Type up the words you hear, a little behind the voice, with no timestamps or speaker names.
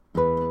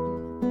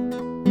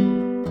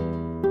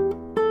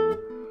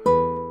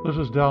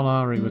is Del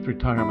Lowry with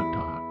Retirement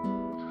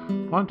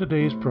Talk. On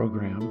today's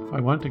program,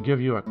 I want to give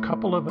you a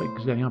couple of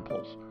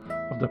examples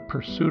of the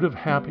pursuit of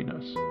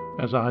happiness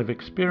as I've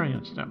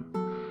experienced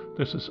them.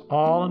 This is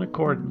all in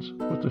accordance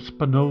with the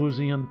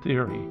Spinozian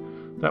theory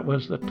that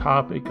was the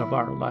topic of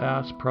our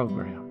last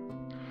program.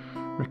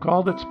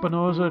 Recall that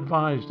Spinoza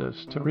advised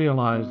us to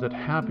realize that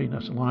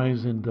happiness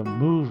lies in the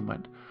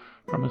movement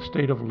from a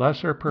state of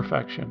lesser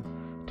perfection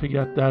to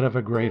yet that of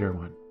a greater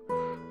one.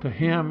 To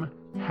him,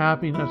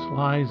 happiness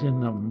lies in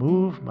the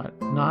movement,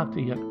 not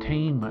the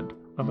attainment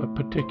of a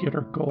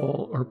particular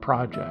goal or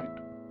project.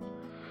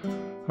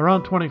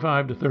 Around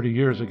 25 to 30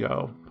 years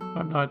ago,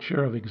 I'm not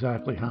sure of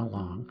exactly how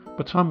long,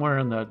 but somewhere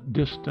in the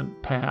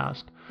distant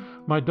past,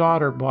 my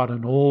daughter bought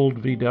an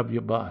old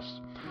VW bus.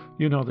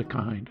 You know the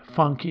kind,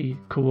 funky,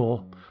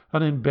 cool,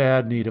 and in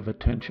bad need of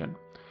attention.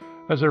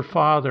 As her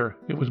father,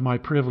 it was my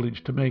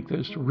privilege to make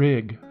this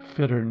rig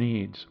fit her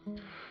needs.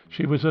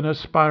 She was an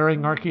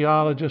aspiring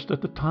archaeologist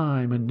at the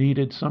time and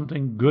needed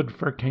something good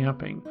for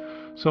camping,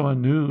 so a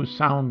new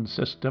sound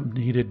system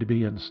needed to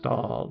be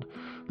installed.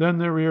 Then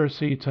the rear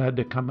seats had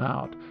to come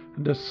out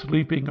and a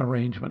sleeping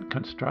arrangement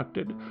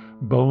constructed,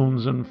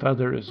 bones and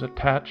feathers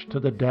attached to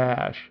the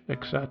dash,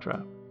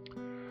 etc.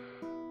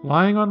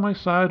 Lying on my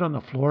side on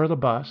the floor of the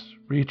bus,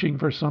 reaching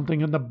for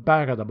something in the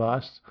back of the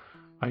bus,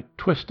 I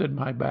twisted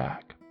my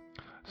back.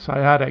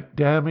 Sciatic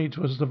damage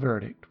was the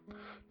verdict.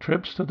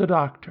 Trips to the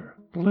doctor,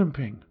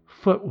 limping,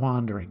 foot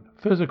wandering,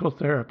 physical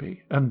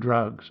therapy, and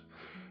drugs.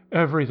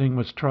 Everything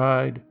was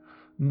tried.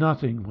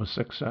 Nothing was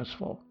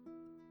successful.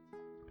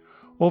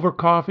 Over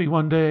coffee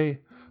one day,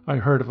 I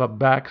heard of a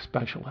back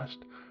specialist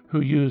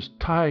who used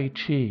Tai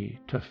Chi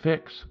to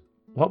fix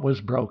what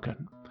was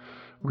broken.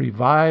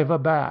 Revive a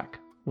Back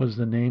was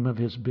the name of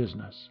his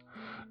business.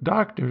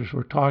 Doctors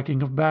were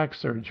talking of back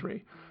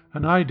surgery,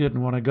 and I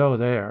didn't want to go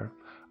there.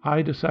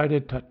 I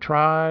decided to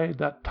try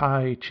the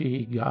Tai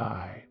Chi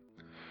guy.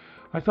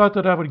 I thought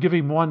that I would give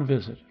him one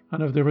visit,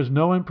 and if there was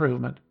no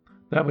improvement,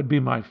 that would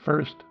be my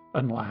first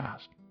and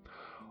last.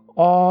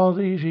 All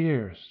these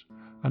years,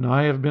 and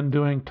I have been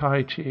doing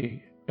Tai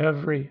Chi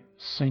every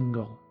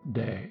single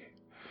day.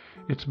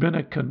 It's been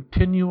a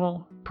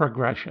continual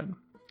progression.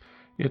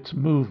 It's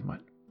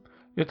movement.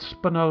 It's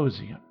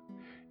Spinozian.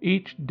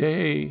 Each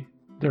day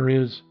there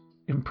is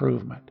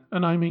improvement,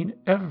 and I mean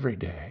every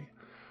day.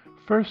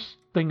 First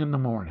thing in the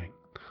morning,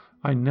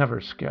 I never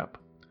skip.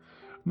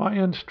 My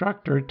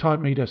instructor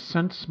taught me to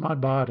sense my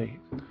body,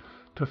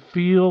 to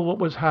feel what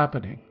was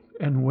happening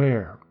and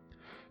where.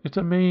 It's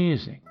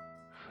amazing.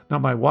 Now,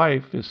 my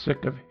wife is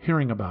sick of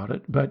hearing about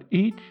it, but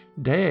each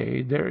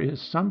day there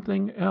is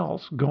something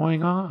else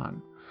going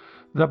on.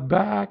 The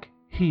back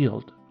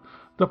healed.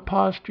 The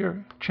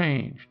posture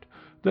changed.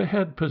 The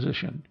head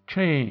position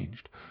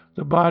changed.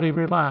 The body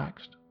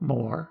relaxed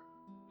more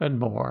and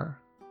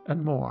more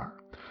and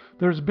more.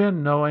 There's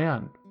been no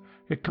end.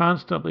 It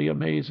constantly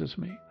amazes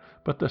me.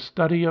 But the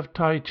study of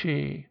Tai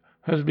Chi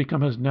has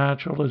become as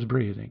natural as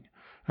breathing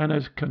and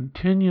has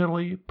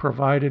continually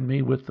provided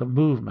me with the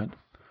movement,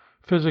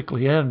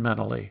 physically and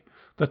mentally,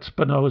 that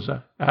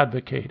Spinoza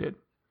advocated.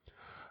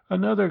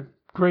 Another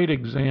great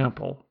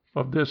example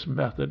of this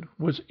method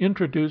was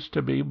introduced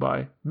to me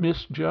by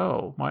Miss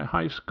Jo, my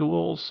high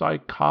school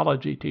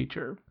psychology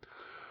teacher.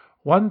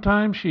 One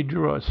time she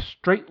drew a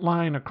straight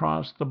line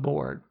across the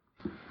board.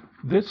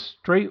 This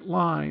straight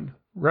line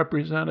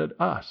represented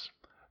us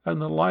and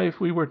the life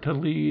we were to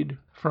lead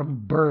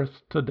from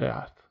birth to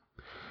death.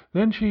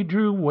 Then she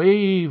drew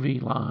wavy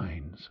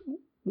lines,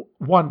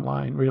 one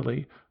line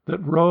really,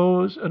 that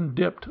rose and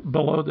dipped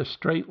below the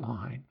straight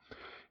line.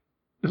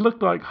 It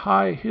looked like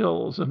high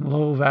hills and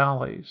low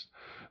valleys.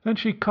 Then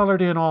she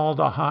colored in all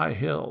the high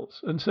hills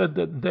and said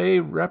that they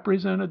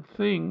represented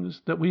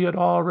things that we had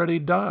already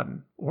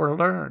done or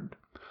learned.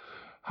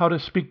 How to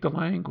speak the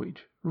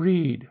language,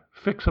 read,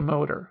 fix a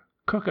motor,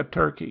 cook a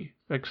turkey,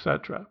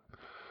 etc.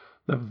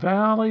 The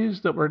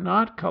valleys that were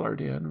not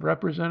colored in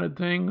represented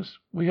things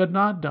we had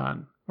not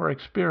done or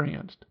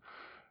experienced.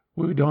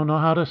 We don't know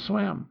how to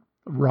swim,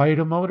 ride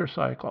a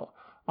motorcycle,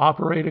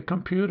 operate a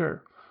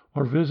computer,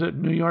 or visit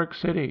New York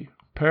City,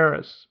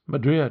 Paris,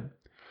 Madrid.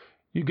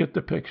 You get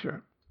the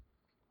picture.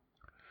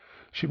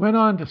 She went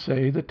on to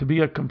say that to be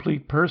a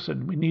complete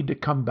person, we need to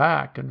come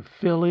back and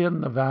fill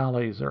in the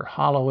valleys or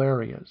hollow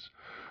areas.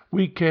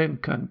 We can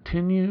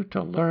continue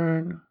to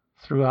learn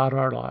throughout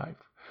our life.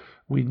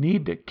 We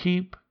need to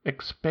keep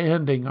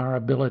expanding our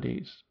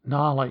abilities,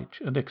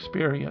 knowledge, and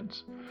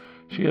experience.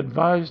 She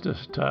advised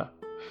us to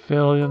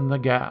fill in the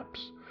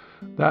gaps.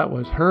 That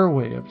was her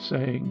way of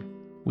saying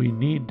we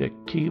need to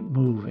keep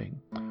moving,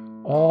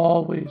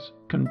 always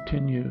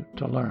continue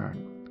to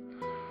learn.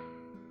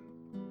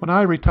 When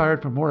I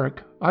retired from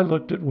work, I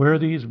looked at where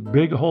these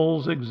big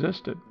holes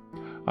existed.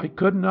 I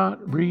could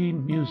not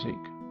read music,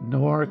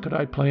 nor could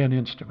I play an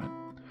instrument.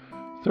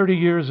 30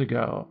 years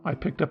ago, I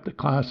picked up the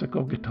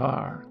classical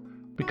guitar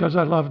because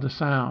I loved the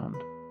sound,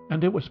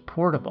 and it was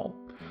portable.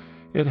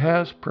 It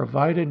has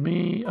provided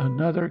me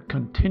another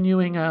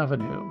continuing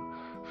avenue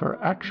for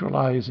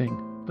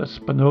actualizing the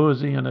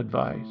Spinozian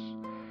advice.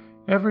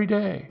 Every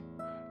day,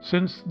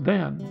 Since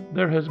then,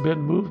 there has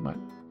been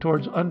movement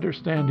towards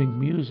understanding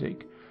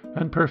music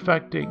and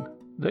perfecting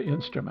the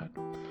instrument.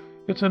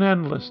 It's an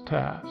endless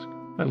task,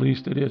 at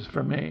least it is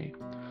for me.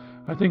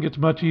 I think it's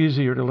much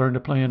easier to learn to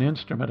play an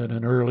instrument at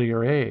an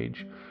earlier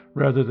age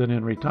rather than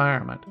in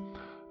retirement.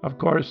 Of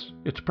course,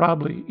 it's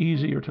probably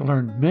easier to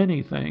learn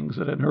many things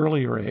at an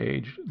earlier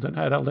age than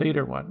at a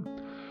later one.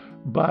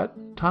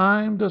 But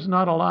time does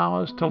not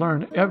allow us to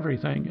learn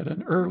everything at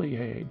an early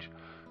age.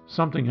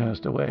 Something has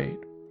to wait.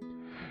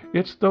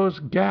 It's those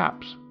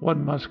gaps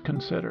one must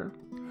consider.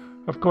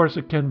 Of course,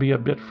 it can be a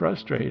bit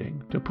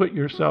frustrating to put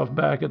yourself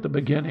back at the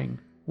beginning,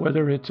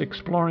 whether it's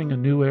exploring a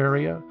new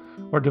area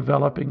or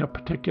developing a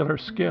particular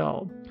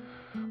skill.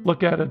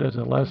 Look at it as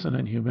a lesson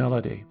in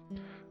humility.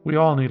 We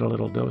all need a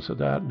little dose of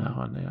that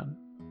now and then.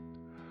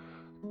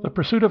 The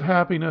pursuit of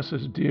happiness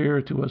is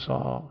dear to us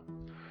all.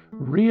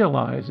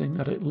 Realizing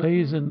that it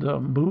lays in the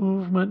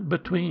movement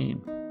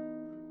between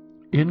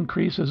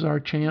increases our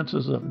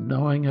chances of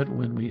knowing it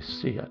when we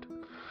see it.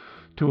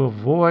 To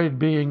avoid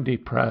being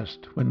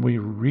depressed when we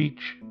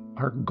reach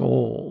our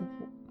goal,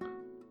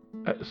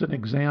 as an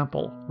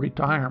example,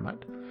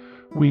 retirement,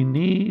 we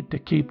need to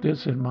keep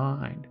this in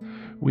mind.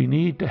 We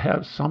need to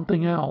have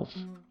something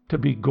else to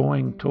be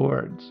going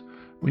towards.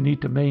 We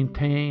need to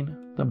maintain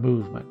the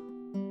movement.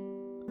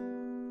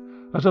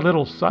 As a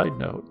little side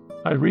note,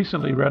 I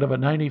recently read of a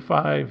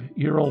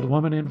 95-year-old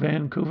woman in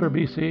Vancouver,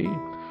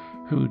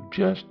 BC, who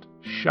just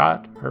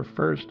shot her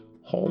first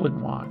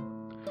hole-in-one.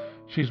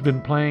 She's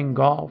been playing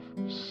golf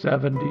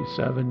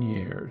 77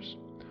 years.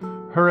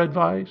 Her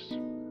advice?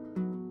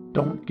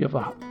 Don't give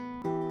up.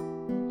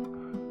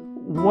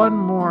 One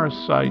more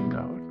side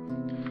note.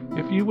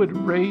 If you would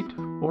rate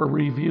or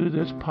review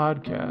this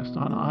podcast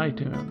on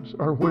iTunes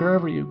or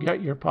wherever you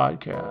get your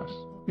podcasts,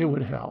 it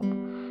would help.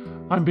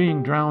 I'm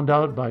being drowned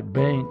out by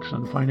banks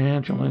and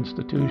financial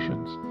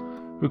institutions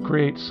who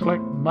create slick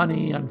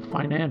money and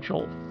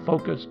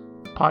financial-focused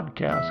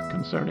podcasts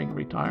concerning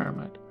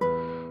retirement.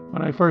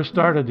 When I first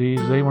started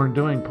these, they weren't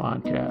doing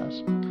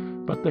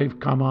podcasts, but they've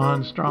come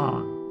on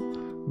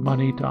strong.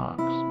 Money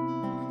talks.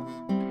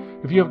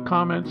 If you have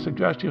comments,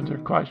 suggestions, or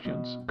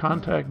questions,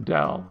 contact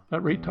Del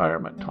at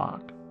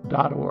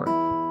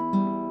retirementtalk.org.